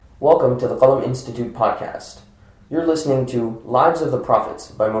Welcome to the Qalam Institute podcast. You're listening to Lives of the Prophets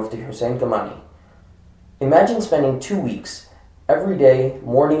by Mufti Hussein Kamani. Imagine spending 2 weeks, every day,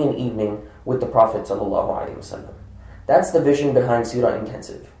 morning and evening, with the Prophet ﷺ. That's the vision behind Seerah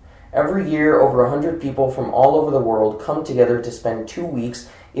Intensive. Every year, over 100 people from all over the world come together to spend 2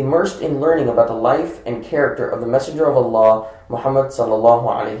 weeks immersed in learning about the life and character of the Messenger of Allah, Muhammad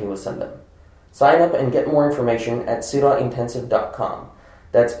ﷺ. Sign up and get more information at seerahintensive.com.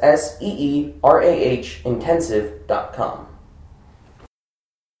 That's SEERAH intensive.com.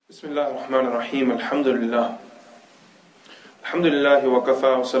 Bismillah ar-Rahman ar-Rahim. Alhamdulillah. Alhamdulillah wa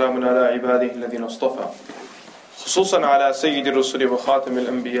kafa wa salamun ala ibadihi alladhina istafa. Khususan ala sayyidi rusuli wa khatam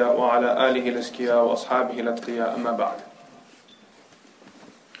al-anbiya wa ala alihi al-azkiya wa ashabihi al-atqiya amma ba'd.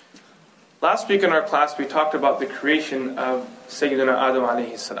 Last week in our class we talked about the creation of Sayyidina Adam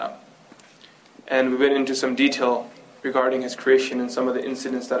alayhi salam. And we went into some detail regarding his creation and some of the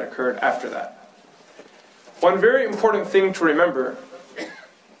incidents that occurred after that. One very important thing to remember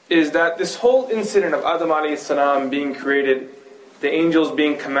is that this whole incident of Adam alayhi salam being created, the angels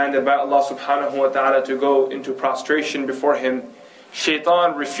being commanded by Allah subhanahu wa ta'ala to go into prostration before him,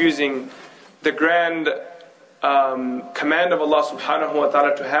 shaitan refusing the grand command of Allah subhanahu wa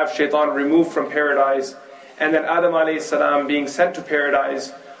ta'ala to have shaitan removed from paradise, and then Adam alayhi salam being sent to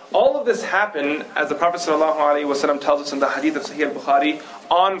paradise. All of this happened, as the Prophet ﷺ tells us in the hadith of Sahih al-Bukhari,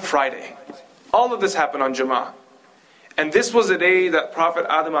 on Friday. All of this happened on Jummah. And this was the day that Prophet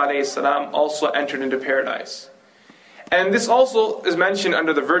Adam ﷺ also entered into paradise. And this also is mentioned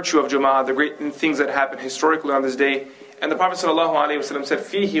under the virtue of Jummah, the great things that happened historically on this day. And the Prophet ﷺ said,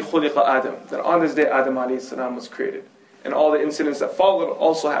 فِيهِ خُلِقَ Adam, that on this day Adam ﷺ was created. And all the incidents that followed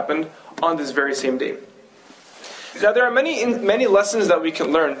also happened on this very same day. Now there are many lessons that we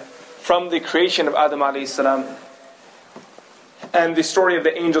can learn from the creation of Adam alayhi salam and the story of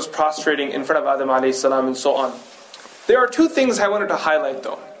the angels prostrating in front of Adam alayhi salam and so on. There are two things I wanted to highlight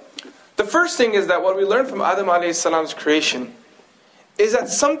though. The first thing is that what we learn from Adam alayhi salam's creation is that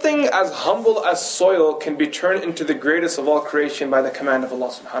something as humble as soil can be turned into the greatest of all creation by the command of Allah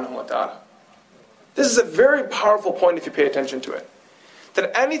subhanahu wa ta'ala. This is a very powerful point if you pay attention to it.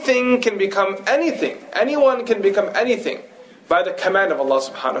 That anything can become anything. Anyone can become anything by the command of Allah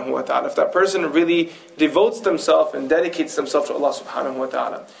subhanahu wa ta'ala. If that person really devotes themselves and dedicates themselves to Allah subhanahu wa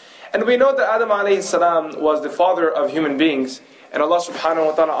ta'ala. And we know that Adam alayhi salam was the father of human beings. And Allah subhanahu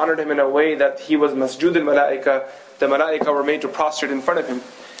wa ta'ala honored him in a way that he was masjud al-malaika. The malaika were made to prostrate in front of him.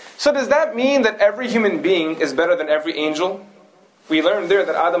 So does that mean that every human being is better than every angel? We learned there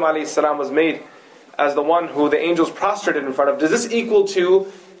that Adam alayhi salam was made as the one who the angels prostrated in front of. Does this equal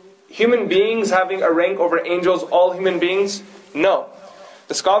to human beings having a rank over angels, all human beings? No.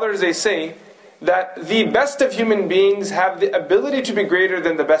 The scholars, they say that the best of human beings have the ability to be greater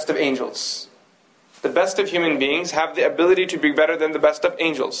than the best of angels. The best of human beings have the ability to be better than the best of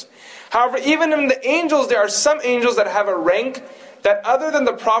angels. However, even in the angels, there are some angels that have a rank that other than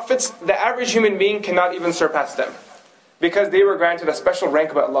the prophets, the average human being cannot even surpass them. Because they were granted a special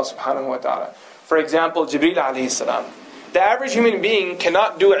rank by Allah subhanahu wa ta'ala. For example, Jibreel alayhi salam. The average human being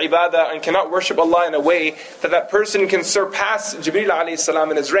cannot do ibadah and cannot worship Allah in a way that person can surpass Jibreel alayhi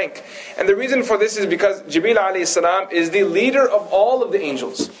salam in his rank. And the reason for this is because Jibreel alayhi salam is the leader of all of the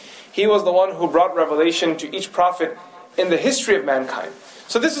angels. He was the one who brought revelation to each prophet in the history of mankind.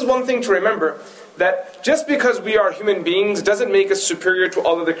 So this is one thing to remember, that just because we are human beings doesn't make us superior to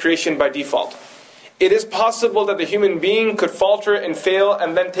all of the creation by default. It is possible that the human being could falter and fail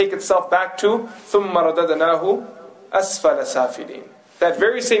and then take itself back to ثُمَّ رَدَدْنَاهُ أَسْفَلَ سَافِلِينَ. That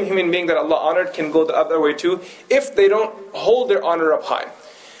very same human being that Allah honored can go the other way too if they don't hold their honor up high.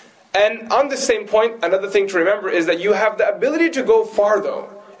 And on this same point, another thing to remember is that you have the ability to go far though.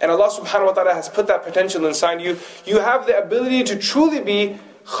 And Allah subhanahu wa ta'ala has put that potential inside you. You have the ability to truly be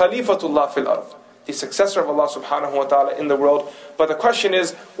Khalifatullah fil ard, the successor of Allah subhanahu wa ta'ala in the world. But the question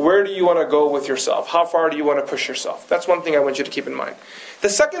is, where do you want to go with yourself? How far do you want to push yourself? That's one thing I want you to keep in mind. The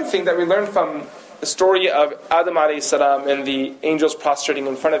second thing that we learned from the story of Adam alayhi salam and the angels prostrating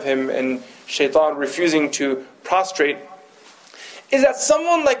in front of him and shaitan refusing to prostrate is that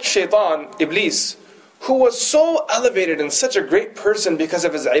someone like shaitan, Iblis, who was so elevated and such a great person because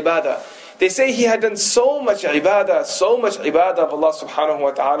of his ibadah. They say he had done so much ibadah of Allah subhanahu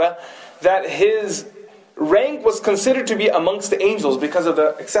wa ta'ala, that his rank was considered to be amongst the angels because of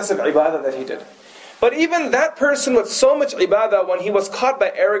the excessive ibadah that he did. But even that person with so much ibadah, when he was caught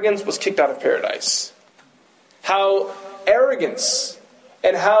by arrogance, was kicked out of paradise. How arrogance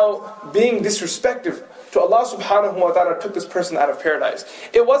and how being disrespectful to Allah subhanahu wa ta'ala took this person out of paradise.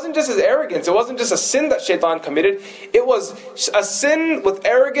 It wasn't just his arrogance, it wasn't just a sin that shaitan committed, it was a sin with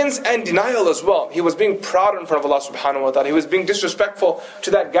arrogance and denial as well. He was being proud in front of Allah subhanahu wa ta'ala, he was being disrespectful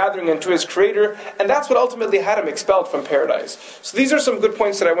to that gathering and to his creator, and that's what ultimately had him expelled from paradise. So these are some good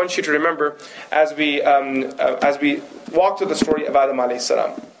points that I want you to remember as we walk through the story of Adam alayhi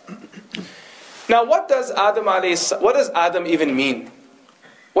salam. Now what does Adam even mean?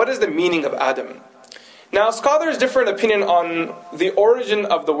 What is the meaning of Adam? Now, scholars differ in opinion on the origin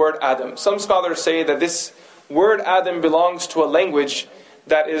of the word Adam. Some scholars say that this word Adam belongs to a language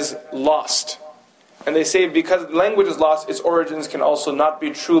that is lost. And they say because the language is lost, its origins can also not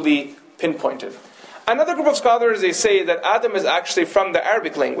be truly pinpointed. Another group of scholars, they say that Adam is actually from the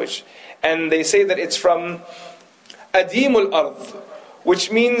Arabic language. And they say that it's from Adimul Ard,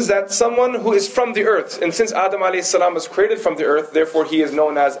 which means that someone who is from the earth. And since Adam alayhi salam was created from the earth, therefore he is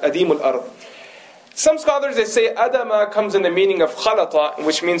known as Adimul Ard. Some scholars, they say Adama comes in the meaning of khalata,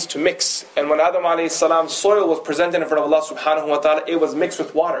 which means to mix. And when Adam alayhi salam's soil was presented in front of Allah subhanahu wa ta'ala, it was mixed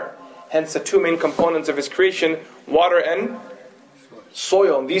with water. Hence the two main components of his creation, water and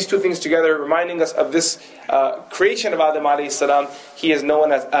soil. And these two things together, reminding us of this creation of Adam alayhi salam, he is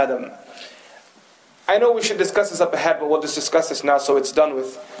known as Adam. I know we should discuss this up ahead, but we'll just discuss this now so it's done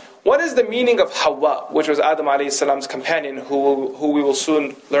with. What is the meaning of Hawa, which was Adam alayhi salam's companion, who we will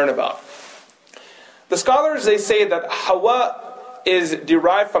soon learn about? The scholars, they say that Hawa is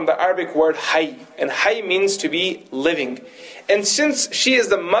derived from the Arabic word Hayy, and Hayy means to be living. And since she is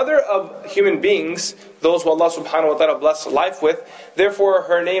the mother of human beings, those who Allah subhanahu wa ta'ala blessed life with, therefore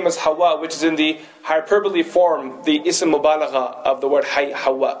her name is Hawa, which is in the hyperbole form, the ism mubalagha of the word Hayy,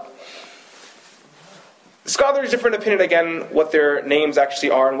 Hawa. Scholars differ in opinion again what their names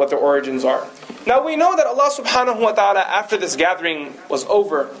actually are and what their origins are. Now we know that Allah subhanahu wa ta'ala, after this gathering was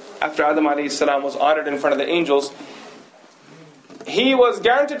over, after Adam alayhi salam was honored in front of the angels, he was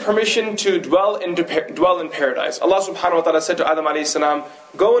guaranteed permission to dwell in paradise. Allah subhanahu wa ta'ala said to Adam alayhi salam,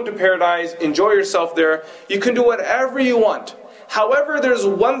 go into paradise, enjoy yourself there, you can do whatever you want. However, there's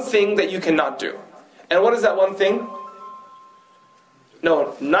one thing that you cannot do. And what is that one thing?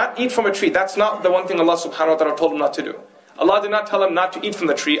 No, not eat from a tree. That's not the one thing Allah subhanahu wa ta'ala told him not to do. Allah did not tell him not to eat from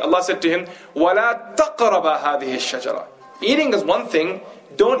the tree. Allah said to him, وَلَا تَقْرَبَ هَذِهِ الشَّجَرَةِ. Eating is one thing,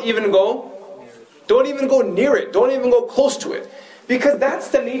 don't even go near it, don't even go close to it. Because that's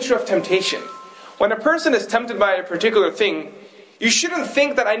the nature of temptation. When a person is tempted by a particular thing, you shouldn't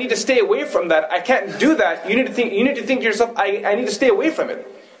think that I need to stay away from that, I can't do that. You need to think to yourself, I need to stay away from it.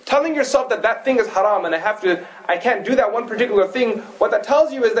 Telling yourself that thing is haram and I can't do that one particular thing, what that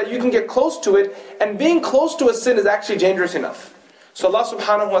tells you is that you can get close to it, and being close to a sin is actually dangerous enough. So Allah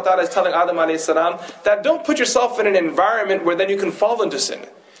subhanahu wa ta'ala is telling Adam alayhi salam that don't put yourself in an environment where then you can fall into sin.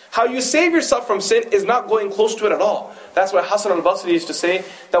 How you save yourself from sin is not going close to it at all. That's why Hasan al-Basri used to say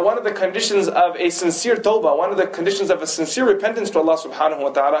that one of the conditions of a sincere tawbah, one of the conditions of a sincere repentance to Allah subhanahu wa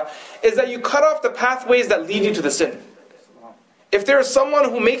ta'ala, is that you cut off the pathways that lead you to the sin. If there is someone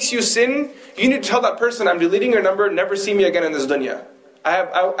who makes you sin, you need to tell that person, I'm deleting your number, never see me again in this dunya. I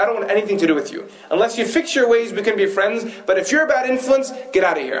don't want anything to do with you. Unless you fix your ways, we can be friends, but if you're a bad influence, get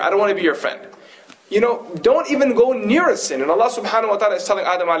out of here. I don't want to be your friend. Don't even go near a sin. And Allah subhanahu wa ta'ala is telling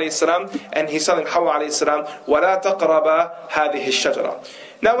Adam alayhi salam, and He's telling Hawa alayhi salam, وَلَا تَقْرَبَ هَذِهِ الشَّجَرَةِ.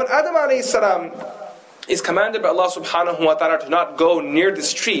 Now when Adam alayhi salam is commanded by Allah subhanahu wa ta'ala to not go near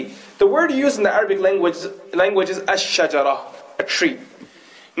this tree, the word used in the Arabic language is ash-shajara, a tree.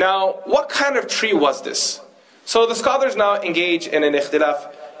 Now, what kind of tree was this? So the scholars now engage in an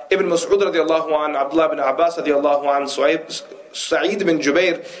ikhtilaf. Ibn Mas'ud radiallahu an, Abdullah ibn Abbas radiallahu an, Sa'id ibn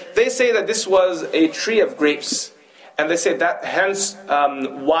Jubair, they say that this was a tree of grapes. And they say that hence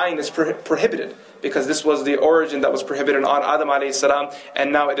wine is prohibited, because this was the origin that was prohibited on Adam alayhi salam,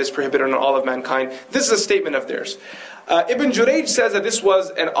 and now it is prohibited on all of mankind. This is a statement of theirs. Ibn Jurayj says that this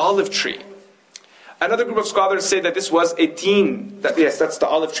was an olive tree. Another group of scholars say that this was a teen. Yes, that's the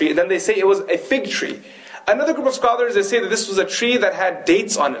olive tree. And then they say it was a fig tree. Another group of scholars, they say that this was a tree that had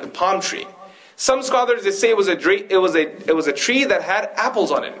dates on it, a palm tree. Some scholars, they say it was a tree that had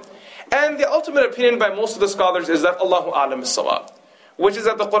apples on it. And the ultimate opinion by most of the scholars is that Allahu A'lam as-Sawab, which is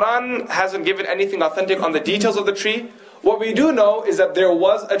that the Quran hasn't given anything authentic on the details of the tree. What we do know is that there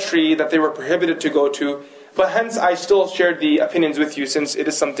was a tree that they were prohibited to go to, but hence I still shared the opinions with you, since it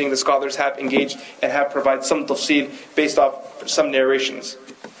is something the scholars have engaged and have provided some tafseel based off some narrations.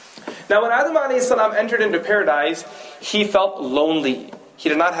 Now when Adam alayhi salam entered into paradise, he felt lonely. He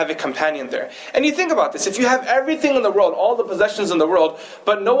did not have a companion there. And you think about this, if you have everything in the world, all the possessions in the world,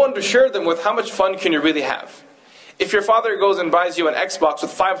 but no one to share them with, how much fun can you really have? If your father goes and buys you an Xbox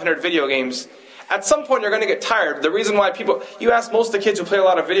with 500 video games, At some point you're going to get tired. The reason why you ask most of the kids who play a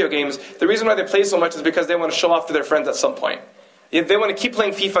lot of video games, the reason why they play so much is because they want to show off to their friends at some point. If they want to keep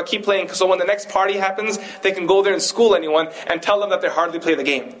playing FIFA, keep playing, so when the next party happens, they can go there and school anyone and tell them that they hardly play the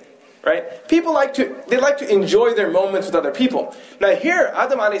game. Right? People like to enjoy their moments with other people. Now here,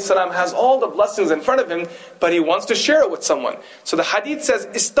 Adam a.s. has all the blessings in front of him, but he wants to share it with someone. So the hadith says,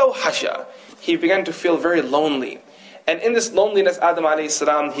 istawhasha. He began to feel very lonely. And in this loneliness, Adam a.s.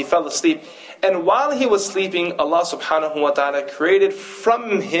 he fell asleep. And while he was sleeping, Allah subhanahu wa ta'ala created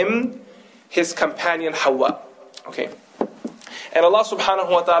from him his companion Hawa. Okay. And Allah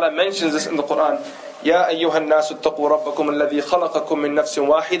subhanahu wa ta'ala mentions this in the Quran. يا أيها الناس اتقوا ربكم الذي خلقكم من نفس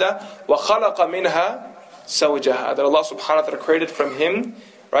واحدة وخلق منها زوجها. That Allah subhanahu wa ta'ala created from him,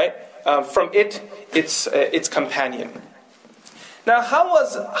 right? From its companion. Now, how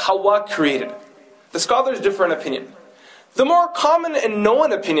was Hawa created? The scholars differ in opinion. The more common and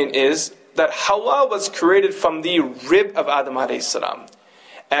known opinion is that Hawa was created from the rib of Adam alayhi salam.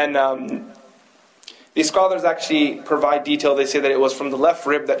 And these scholars actually provide detail. They say that it was from the left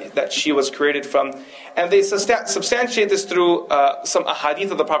rib that she was created from. And they substantiate this through some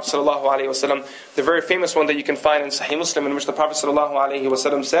ahadith of the Prophet ﷺ. The very famous one that you can find in Sahih Muslim, in which the Prophet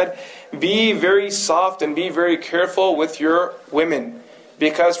ﷺ said, "Be very soft and be very careful with your women,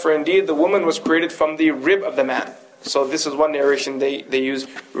 because for indeed the woman was created from the rib of the man." So this is one narration they use,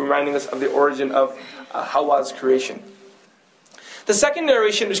 reminding us of the origin of Hawa's creation. The second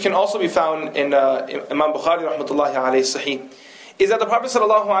narration, which can also be found in Imam Bukhari rahmatullahi alayhi sahih, is that the Prophet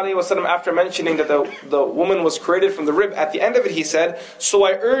ﷺ, after mentioning that the woman was created from the rib, at the end of it he said, "So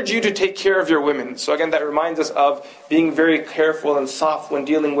I urge you to take care of your women." So again, that reminds us of being very careful and soft when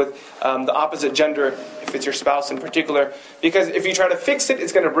dealing with the opposite gender, if it's your spouse in particular. Because if you try to fix it,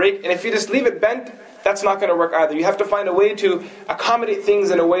 it's going to break. And if you just leave it bent, that's not going to work either. You have to find a way to accommodate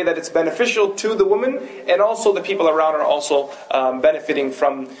things in a way that it's beneficial to the woman, and also the people around are also benefiting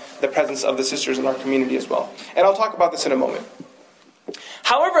from the presence of the sisters in our community as well. And I'll talk about this in a moment.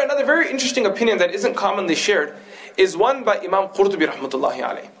 However, another very interesting opinion that isn't commonly shared is one by Imam Qurtubi rahmatullahi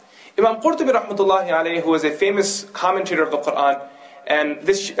alayhi. Imam Qurtubi rahmatullahi alayhi, who is a famous commentator of the Quran, and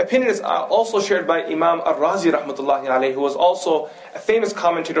this opinion is also shared by Imam Ar-Razi rahmatullahi alayhi, who was also a famous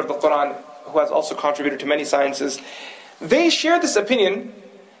commentator of the Quran, who has also contributed to many sciences. They share this opinion.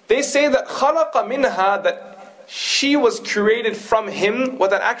 They say that خَلَقَ مِنْهَا, that she was created from him.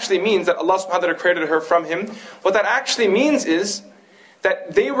 What that actually means, that Allah subhanahu wa ta'ala created her from him, what that actually means is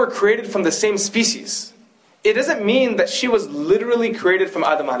that they were created from the same species. It doesn't mean that she was literally created from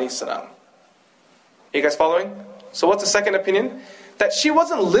Adam alayhi salam. Are you guys following? So what's the second opinion? That she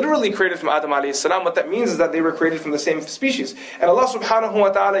wasn't literally created from Adam alayhi salam. What that means is that they were created from the same species. And Allah subhanahu wa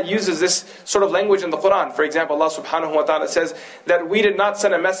ta'ala uses this sort of language in the Quran. For example, Allah subhanahu wa ta'ala says that we did not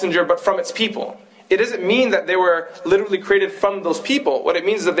send a messenger but from its people. It doesn't mean that they were literally created from those people. What it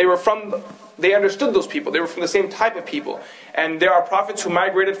means is that they understood those people. They were from the same type of people. And there are prophets who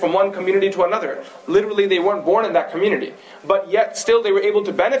migrated from one community to another. Literally, they weren't born in that community. But yet, still they were able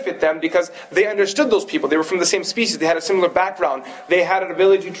to benefit them because they understood those people. They were from the same species. They had a similar background. They had an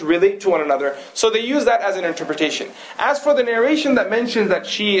ability to relate to one another. So they use that as an interpretation. As for the narration that mentions that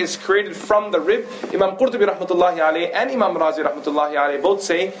she is created from the rib, Imam Qurtubi rahmatullahi alayhi and Imam Razi rahmatullahi alayhi both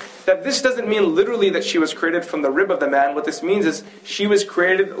say that this doesn't mean literally that she was created from the rib of the man. What this means is she was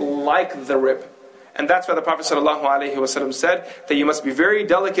created like the rib. And that's why the Prophet ﷺ said that you must be very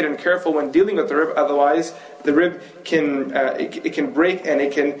delicate and careful when dealing with the rib, otherwise the rib can break and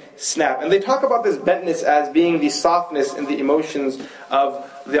it can snap. And they talk about this bentness as being the softness and the emotions of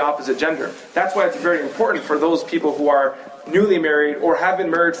the opposite gender. That's why it's very important for those people who are newly married or have been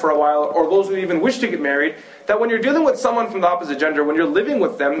married for a while, or those who even wish to get married, that when you're dealing with someone from the opposite gender, when you're living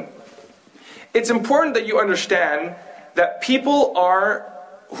with them, it's important that you understand that people are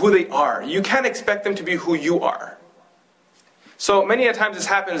who they are. You can't expect them to be who you are. So many a times this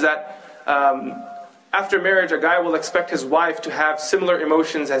happens that after marriage, a guy will expect his wife to have similar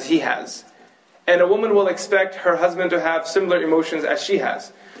emotions as he has. And a woman will expect her husband to have similar emotions as she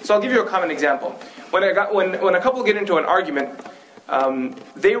has. So I'll give you a common example. When a couple get into an argument,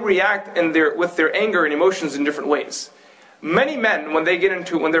 they react with their anger and emotions in different ways. Many men, when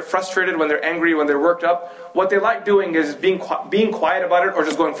they're frustrated, when they're angry, when they're worked up, what they like doing is being quiet about it or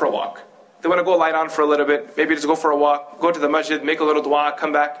just going for a walk. They want to go lie down for a little bit, maybe just go for a walk, go to the masjid, make a little dua,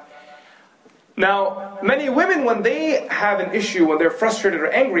 come back. Now, many women, when they have an issue, when they're frustrated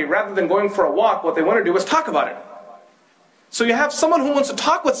or angry, rather than going for a walk, what they want to do is talk about it. So you have someone who wants to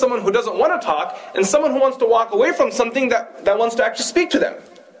talk with someone who doesn't want to talk, and someone who wants to walk away from something that wants to actually speak to them.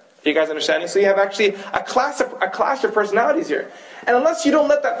 You guys understanding? So you have actually a clash of personalities here. And unless you don't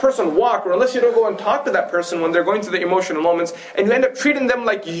let that person walk, or unless you don't go and talk to that person when they're going through the emotional moments, and you end up treating them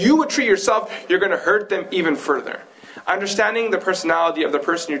like you would treat yourself, you're going to hurt them even further. Understanding the personality of the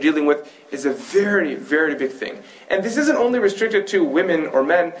person you're dealing with is a very, very big thing. And this isn't only restricted to women or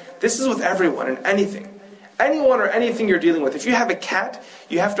men. This is with everyone and anything. Anyone or anything you're dealing with. If you have a cat,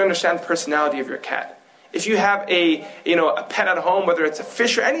 you have to understand the personality of your cat. If you have a pet at home, whether it's a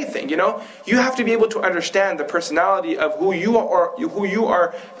fish or anything, you have to be able to understand the personality of who you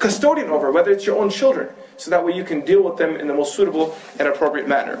are custodian over, whether it's your own children, so that way you can deal with them in the most suitable and appropriate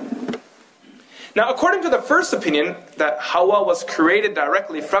manner. Now, according to the first opinion, that Hawa was created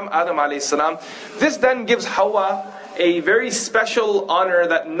directly from Adam alayhi salam, this then gives Hawa a very special honor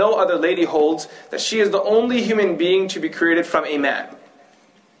that no other lady holds, that she is the only human being to be created from a man.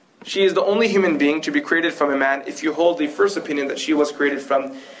 She is the only human being to be created from a man, if you hold the first opinion that she was created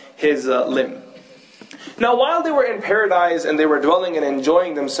from his limb. Now, while they were in paradise and they were dwelling and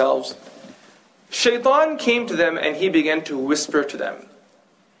enjoying themselves, Shaitan came to them and he began to whisper to them.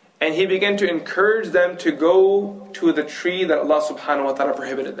 And he began to encourage them to go to the tree that Allah subhanahu wa ta'ala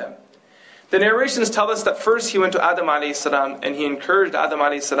prohibited them. The narrations tell us that first he went to Adam alayhi salam and he encouraged Adam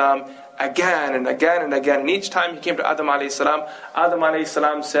alayhi salam again and again and again. And each time he came to Adam alayhi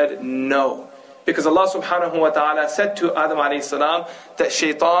salam said no. Because Allah subhanahu wa ta'ala said to Adam alayhi salam that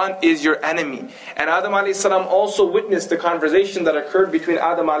Shaitan is your enemy. And Adam alayhi salam also witnessed the conversation that occurred between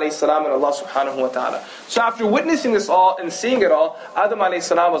Adam alayhi salam and Allah subhanahu wa ta'ala. So after witnessing this all and seeing it all, Adam alayhi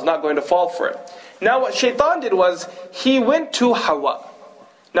salam was not going to fall for it. Now what Shaitan did was, he went to Hawa.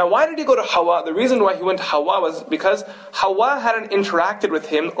 Now why did he go to Hawa? The reason why he went to Hawa was because Hawa hadn't interacted with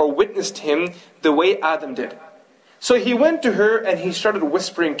him or witnessed him the way Adam did. So he went to her and he started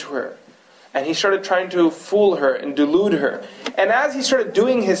whispering to her. And he started trying to fool her and delude her. And as he started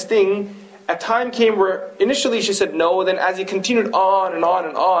doing his thing, a time came where initially she said no, then as he continued on and on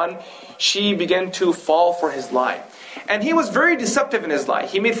and on, she began to fall for his lie. And he was very deceptive in his lie.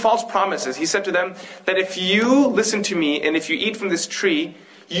 He made false promises. He said to them that if you listen to me and if you eat from this tree,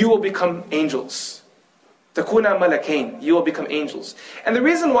 you will become angels. Takuna malakain, you will become angels. And the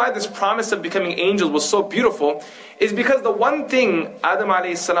reason why this promise of becoming angels was so beautiful is because the one thing Adam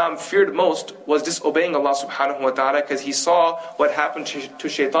alayhi salam feared most was disobeying Allah subhanahu wa ta'ala, because he saw what happened to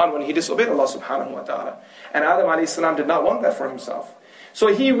Shaitan when he disobeyed Allah subhanahu wa ta'ala. And Adam alayhi salam did not want that for himself. So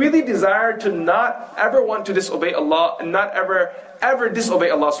he really desired to not ever want to disobey Allah and not ever disobey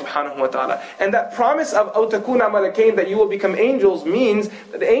Allah subhanahu wa ta'ala. And that promise of أَوْ تَكُونَ مَلَكَيْنِ, that you will become angels, means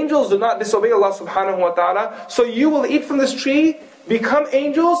that the angels do not disobey Allah subhanahu wa ta'ala. So you will eat from this tree, become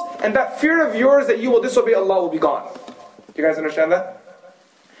angels, and that fear of yours that you will disobey Allah will be gone. Do you guys understand that?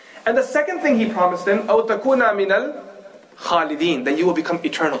 And the second thing he promised them, أَوْ تَكُونَ مِنَ الْخَالِدِينَ, that you will become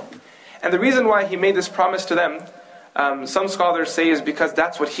eternal. And the reason why he made this promise to them, some scholars say, is because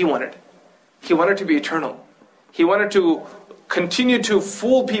that's what he wanted. He wanted to be eternal. He wanted to continue to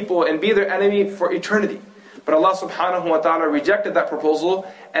fool people and be their enemy for eternity. But Allah subhanahu wa ta'ala rejected that proposal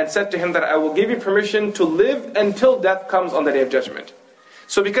and said to him that I will give you permission to live until death comes on the Day of Judgment.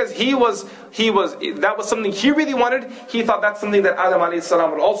 So because that was something he really wanted, he thought that's something that Adam alayhi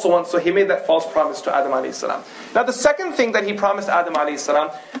salam would also want, so he made that false promise to Adam alayhi salam. Now the second thing that he promised Adam alayhi salam,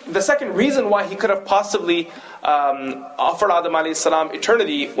 the second reason why he could have possibly offered Adam alayhi salam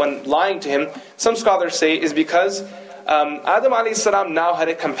eternity when lying to him, some scholars say, is because Adam alayhi salam now had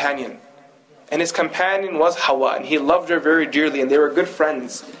a companion. And his companion was Hawa, and he loved her very dearly, and they were good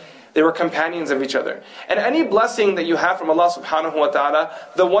friends. They were companions of each other. And any blessing that you have from Allah subhanahu wa ta'ala,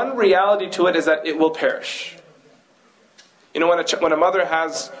 the one reality to it is that it will perish. You know, when a mother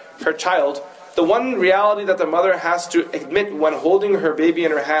has her child, the one reality that the mother has to admit when holding her baby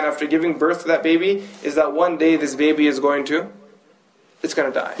in her hand after giving birth to that baby is that one day this baby is going to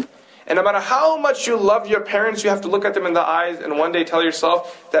die. And no matter how much you love your parents, you have to look at them in the eyes and one day tell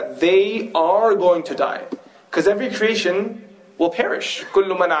yourself that they are going to die. Because every creation will perish.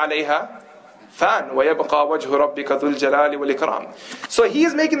 كُلُّ مَنْ عَلَيْهَا فَانٍ وَيَبْقَى وَجْهُ رَبِّكَ ذُو الْجَلَالِ وَالْإِكْرَامِ. So he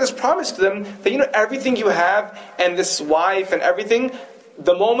is making this promise to them that everything you have and this wife and everything,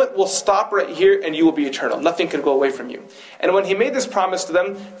 the moment will stop right here and you will be eternal. Nothing can go away from you. And when he made this promise to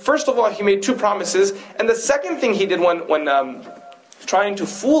them, first of all he made two promises, and the second thing he did when trying to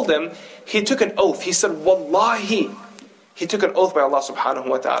fool them, he took an oath. He said, Wallahi. He took an oath by Allah subhanahu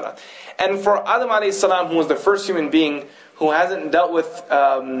wa ta'ala. And for Adam alayhi salam, who was the first human being who hasn't dealt with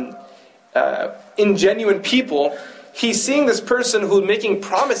ingenuine people, he's seeing this person who's making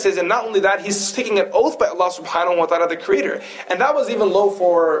promises, and not only that, he's taking an oath by Allah subhanahu wa ta'ala, the creator. And that was even low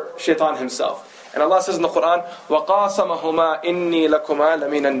for Shaitan himself. And Allah says in the Quran, وَقَاسَمَهُمَا إِنِّي لَكُمَا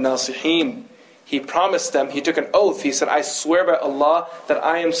لَمِنَ النَّاصِحِينَ. He promised them, he took an oath, he said, I swear by Allah that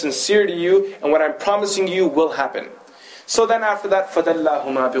I am sincere to you, and what I'm promising you will happen. So then after that,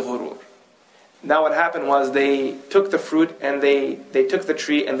 فَدَلَّاهُمَا بِغُرُورٍ. Now what happened was they took the fruit and they took the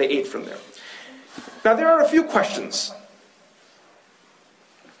tree and they ate from there. Now there are a few questions.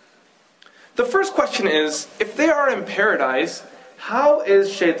 The first question is, if they are in paradise, how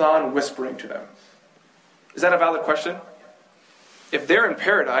is shaitan whispering to them? Is that a valid question? If they're in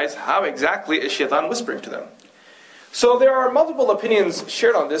paradise, how exactly is shaitan whispering to them? So there are multiple opinions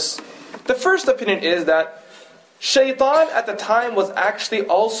shared on this. The first opinion is that shaitan at the time was actually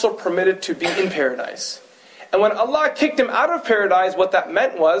also permitted to be in paradise. And when Allah kicked him out of paradise, what that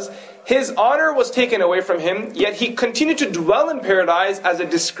meant was his honor was taken away from him, yet he continued to dwell in paradise as a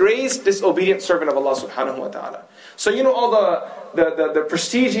disgraced, disobedient servant of Allah subhanahu wa ta'ala. So all the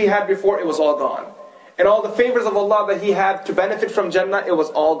prestige he had before, it was all gone. And all the favors of Allah that he had to benefit from Jannah, it was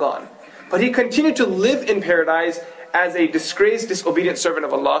all gone. But he continued to live in paradise as a disgraced, disobedient servant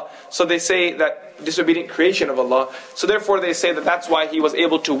of Allah. So they say that disobedient creation of Allah. So therefore they say that that's why he was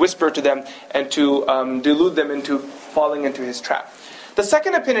able to whisper to them and to delude them into falling into his trap. The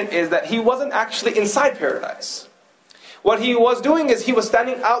second opinion is that he wasn't actually inside paradise. What he was doing is he was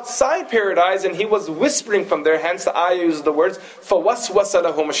standing outside paradise and he was whispering from there. Hence the ayah uses the words فَوَسْوَسَ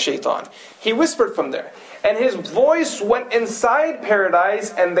لَهُمُ الشَّيْطَانِ. He whispered from there. And his voice went inside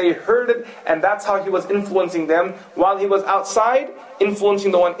paradise and they heard it, and that's how he was influencing them while he was outside,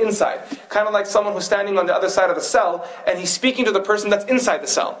 influencing the one inside. Kind of like someone who's standing on the other side of the cell and he's speaking to the person that's inside the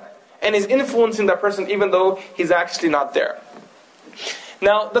cell. And he's influencing that person even though he's actually not there.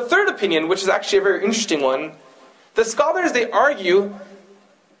 Now the third opinion, which is actually a very interesting one, the scholars, they argue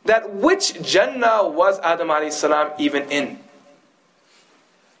that which Jannah was Adam alayhi salam even in?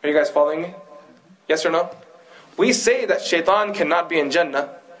 Are you guys following me? Yes or no? We say that shaitan cannot be in Jannah.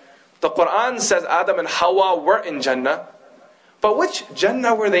 The Quran says Adam and Hawa were in Jannah. But which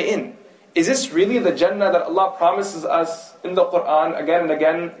Jannah were they in? Is this really the Jannah that Allah promises us in the Quran again and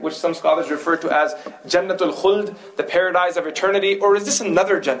again, which some scholars refer to as Jannatul Khuld, the paradise of eternity, or is this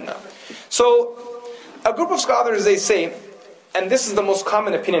another Jannah? So a group of scholars, they say, and this is the most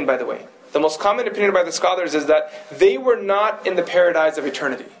common opinion by the way, the most common opinion by the scholars is that they were not in the paradise of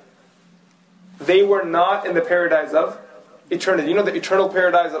eternity. They were not in the paradise of eternity. You know the eternal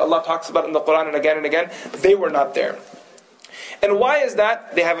paradise that Allah talks about in the Quran and again? They were not there. And why is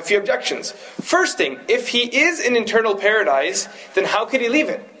that? They have a few objections. First thing, if he is in eternal paradise, then how could he leave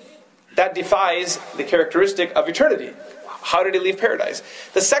it? That defies the characteristic of eternity. How did he leave paradise?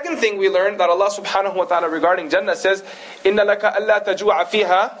 The second thing we learned that Allah subhanahu wa ta'ala regarding Jannah says, إِنَّ لَكَ أَلَّا تَجُوعَ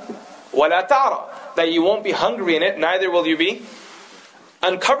فِيهَا وَلَا تَعْرَى. That you won't be hungry in it, neither will you be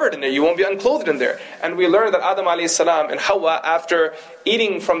uncovered in it. You won't be unclothed in there. And we learned that Adam alayhi salam and Hawa, after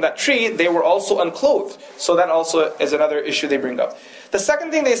eating from that tree, they were also unclothed. So that also is another issue they bring up. The second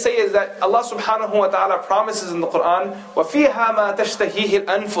thing they say is that Allah subhanahu wa ta'ala promises in the Quran, وَفِيهَا مَا تَشْتَهِيهِ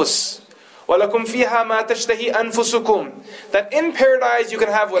الْأَنفُسِ وَلَكُمْ فِيهَا مَا تَشْتَهِي أَنفُسُكُمْ. That in paradise you can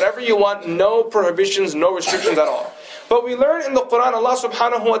have whatever you want, no prohibitions, no restrictions at all. But we learn in the Quran, Allah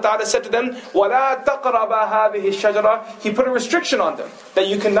subhanahu wa ta'ala said to them, وَلَا تَقْرَبَا هَذِهِ الشَّجَرَةِ. He put a restriction on them, that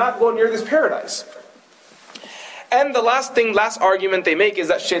you cannot go near this paradise. And the last argument they make is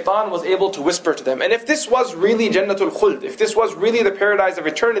that shaitan was able to whisper to them. And if this was really Jannatul Khuld, if this was really the paradise of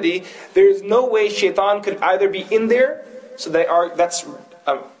eternity, there is no way shaitan could either be in there, so that's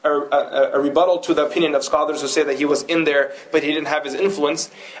a rebuttal to the opinion of scholars who say that he was in there, but he didn't have his influence.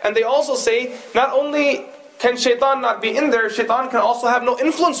 And they also say, not only can shaitan not be in there, shaitan can also have no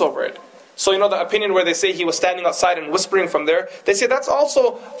influence over it. So the opinion where they say he was standing outside and whispering from there, they say that's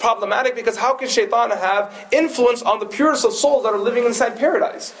also problematic, because how can shaitan have influence on the purest of souls that are living inside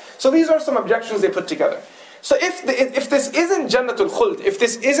paradise? So these are some objections they put together. So if this isn't Jannatul Khuld, if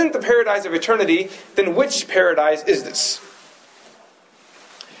this isn't the paradise of eternity, then which paradise is this?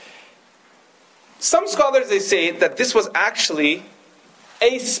 Some scholars, they say that this was actually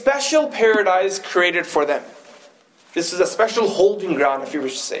a special paradise created for them. This is a special holding ground, if you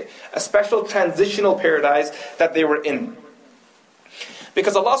wish to say. A special transitional paradise that they were in.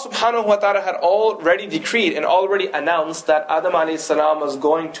 Because Allah subhanahu wa ta'ala had already decreed and already announced that Adam alayhi salam was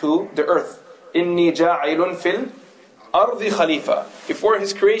going to the earth. إِنِّي جَاعِلٌ فِي الْأَرْضِ khalifa. Before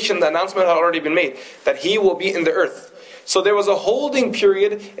his creation, the announcement had already been made that he will be in the earth. So there was a holding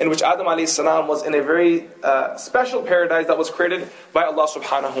period in which Adam alayhi salam was in a very special paradise that was created by Allah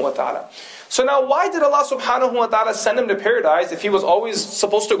subhanahu wa ta'ala. So now why did Allah subhanahu wa ta'ala send him to paradise if he was always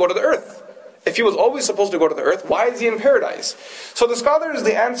supposed to go to the earth? If he was always supposed to go to the earth, why is he in paradise? So the scholars,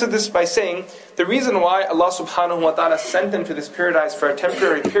 they answer this by saying, the reason why Allah subhanahu wa ta'ala sent him to this paradise for a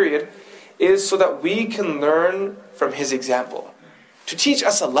temporary period is so that we can learn from his example, to teach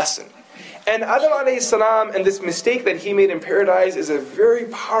us a lesson. And Adam alayhi salam and this mistake that he made in paradise is a very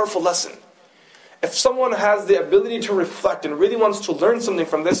powerful lesson. If someone has the ability to reflect and really wants to learn something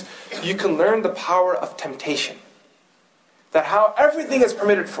from this, you can learn the power of temptation. That how everything is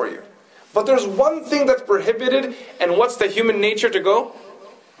permitted for you. But there's one thing that's prohibited, and what's the human nature to go?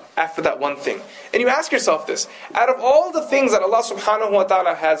 After that one thing. And you ask yourself this, out of all the things that Allah subhanahu wa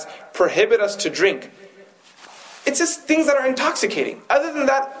ta'ala has prohibited us to drink, it's just things that are intoxicating. Other than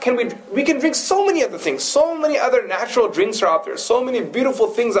that, we can drink so many other things. So many other natural drinks are out there. So many beautiful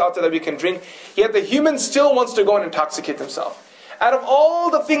things out there that we can drink. Yet the human still wants to go and intoxicate himself. Out of all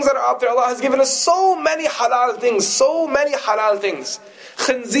the things that are out there, Allah has given us so many halal things. So many halal things.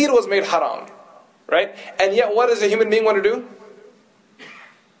 Khinzir was made haram. Right? And yet what does a human being want to do?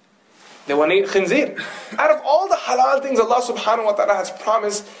 They want to eat khinzir. Out of all the halal things Allah subhanahu wa ta'ala has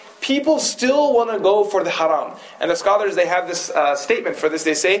promised, people still want to go for the haram. And the scholars, they have this statement for this.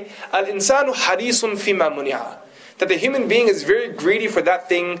 They say, Al-insanu harisun fima muni'a. That the human being is very greedy for that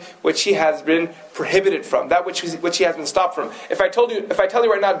thing which he has been prohibited from. That which he has been stopped from. If I tell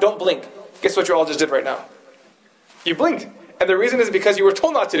you right now, don't blink, guess what you all just did right now? You blinked. And the reason is because you were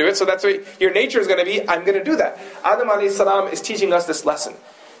told not to do it, so that's why your nature is going to be, I'm going to do that. Adam alayhi salam is teaching us this lesson.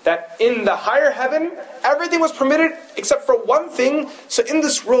 That in the higher heaven, everything was permitted except for one thing. So in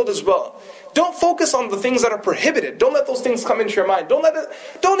this world as well, don't focus on the things that are prohibited. Don't let those things come into your mind.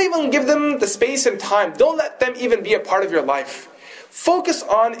 Don't even give them the space and time. Don't let them even be a part of your life. Focus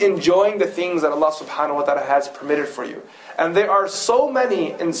on enjoying the things that Allah subhanahu wa ta'ala has permitted for you. And they are so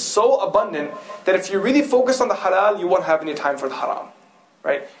many and so abundant that if you really focus on the halal, you won't have any time for the haram.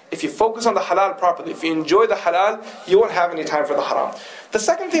 Right? If you focus on the halal properly, if you enjoy the halal, you won't have any time for the haram. The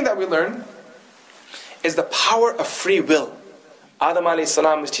second thing that we learn is the power of free will. Adam alayhi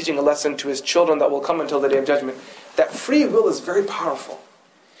salam is teaching a lesson to his children that will come until the Day of Judgment. That free will is very powerful.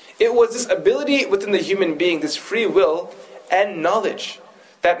 It was this ability within the human being, this free will and knowledge,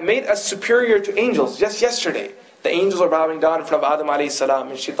 that made us superior to angels. Just yesterday, the angels are bowing down in front of Adam alayhi salam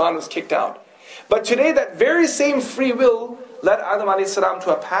and shaitan was kicked out. But today, that very same free will led Adam alayhi salam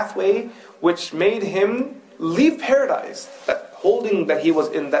to a pathway which made him leave paradise, that holding that he was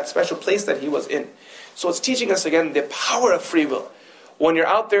in, that special place that he was in. So it's teaching us again the power of free will. When you're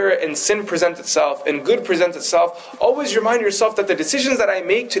out there and sin presents itself and good presents itself, always remind yourself that the decisions that I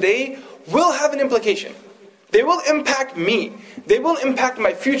make today will have an implication. They will impact me. They will impact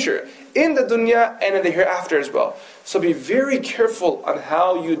my future in the dunya and in the hereafter as well. So be very careful on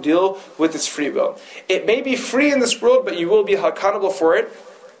how you deal with this free will. It may be free in this world, but you will be accountable for it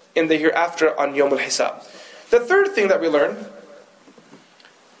in the hereafter on Yawm al-Hisab. The third thing that we learn,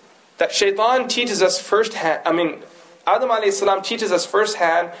 that shaitan teaches us firsthand, Adam alayhi salam teaches us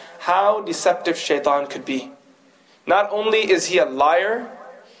firsthand how deceptive shaitan could be. Not only is he a liar,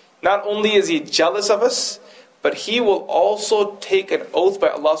 not only is he jealous of us, but he will also take an oath by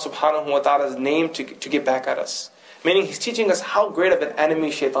Allah subhanahu wa ta'ala's name to get back at us. Meaning he's teaching us how great of an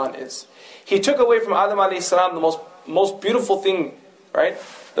enemy shaitan is. He took away from Adam alayhi salam the most beautiful thing, right?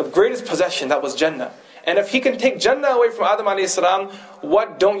 The greatest possession, that was Jannah. And if he can take Jannah away from Adam alayhi salam,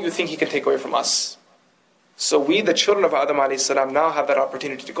 what don't you think he can take away from us? So we, the children of Adam alayhi salam, now have that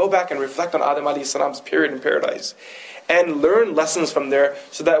opportunity to go back and reflect on Adam alayhi salam's period in paradise. And learn lessons from there,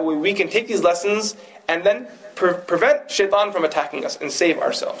 so that we can take these lessons and then prevent shaitan from attacking us and save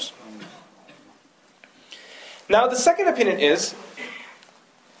ourselves. Now the second opinion is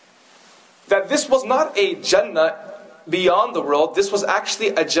that this was not a Jannah beyond the world, this was actually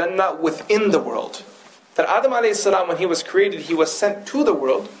a Jannah within the world. That Adam alayhi salam, when he was created, he was sent to the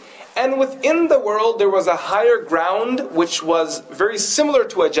world, and within the world there was a higher ground which was very similar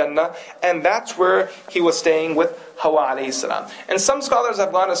to a Jannah, and that's where he was staying with Hawa alayhi salam. And some scholars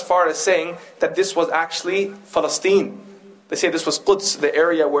have gone as far as saying that this was actually Palestine. They say this was Quds, the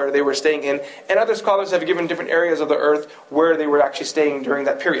area where they were staying in, and other scholars have given different areas of the earth where they were actually staying during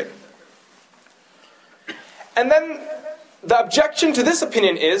that period. And then the objection to this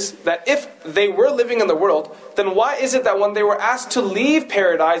opinion is that if they were living in the world, then why is it that when they were asked to leave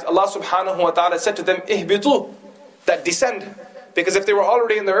paradise, Allah subhanahu wa ta'ala said to them, ihbitu, that descend. Because if they were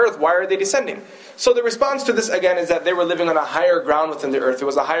already in the earth, why are they descending? So the response to this again is that they were living on a higher ground within the earth. It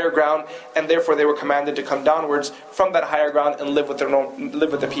was a higher ground, and therefore they were commanded to come downwards from that higher ground and live with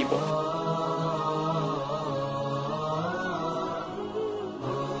the people.